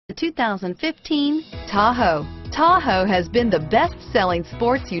The 2015 Tahoe. Tahoe has been the best-selling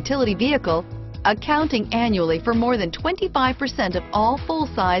sports utility vehicle, accounting annually for more than 25% of all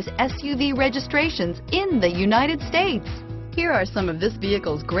full-size SUV registrations in the United States. Here are some of this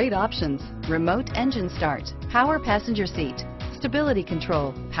vehicle's great options: remote engine start, power passenger seat, stability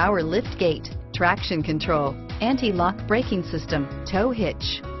control, power liftgate, traction control, anti-lock braking system, tow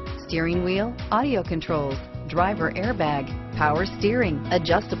hitch, steering wheel audio controls, driver airbag, power steering,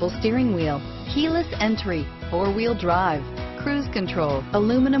 adjustable steering wheel, keyless entry, four-wheel drive, cruise control,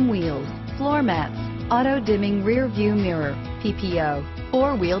 aluminum wheels, floor mats, auto-dimming rear view mirror, PPO,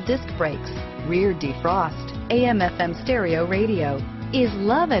 four-wheel disc brakes, rear defrost, AM/FM stereo radio. Is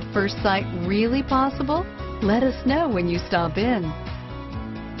love at first sight really possible? Let us know when you stop in.